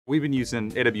We've been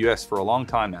using AWS for a long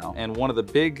time now, and one of the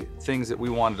big things that we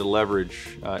wanted to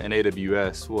leverage in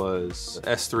AWS was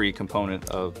S3 component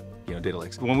of data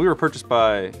lakes. When we were purchased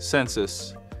by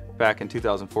Census back in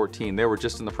 2014, they were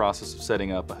just in the process of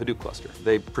setting up a Hadoop cluster.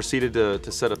 They proceeded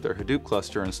to set up their Hadoop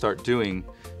cluster and start doing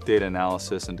data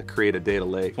analysis and to create a data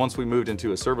lake. Once we moved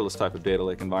into a serverless type of data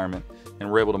lake environment and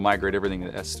were able to migrate everything to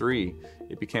S3,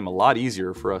 it became a lot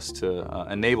easier for us to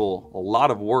enable a lot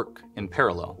of work in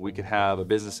parallel. We could have a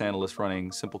business analyst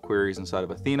running simple queries inside of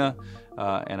Athena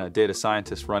and a data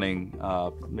scientist running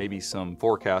maybe some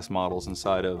forecast models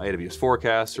inside of AWS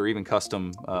Forecast or even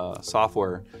custom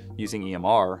software using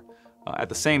EMR at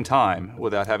the same time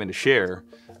without having to share,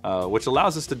 which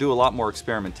allows us to do a lot more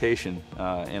experimentation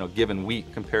in a given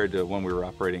week compared to when we were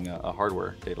operating a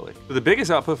hardware data lake. But the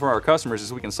biggest output for our customers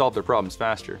is we can solve their problems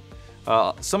faster.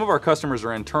 Some of our customers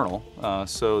are internal,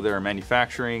 so there are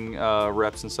manufacturing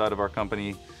reps inside of our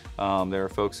company. There are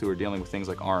folks who are dealing with things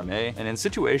like RMA. And in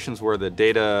situations where the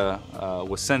data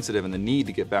was sensitive and the need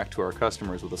to get back to our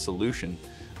customers with a solution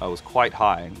was quite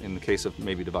high, in the case of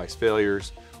maybe device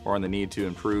failures or on the need to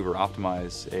improve or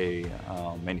optimize a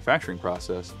manufacturing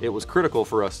process, it was critical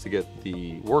for us to get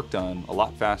the work done a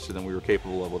lot faster than we were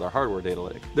capable of with our hardware data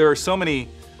lake. There are so many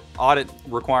audit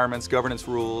requirements, governance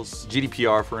rules,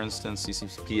 GDPR for instance,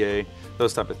 CCPA,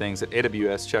 those type of things that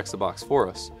AWS checks the box for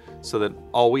us, so that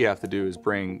all we have to do is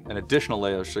bring an additional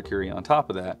layer of security on top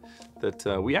of that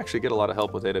we actually get a lot of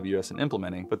help with AWS in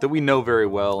implementing, but that we know very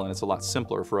well and it's a lot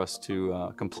simpler for us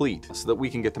to complete, so that we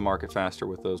can get to market faster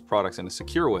with those products in a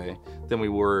secure way than we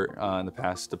were in the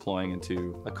past deploying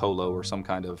into a colo or some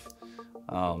kind of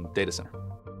data center.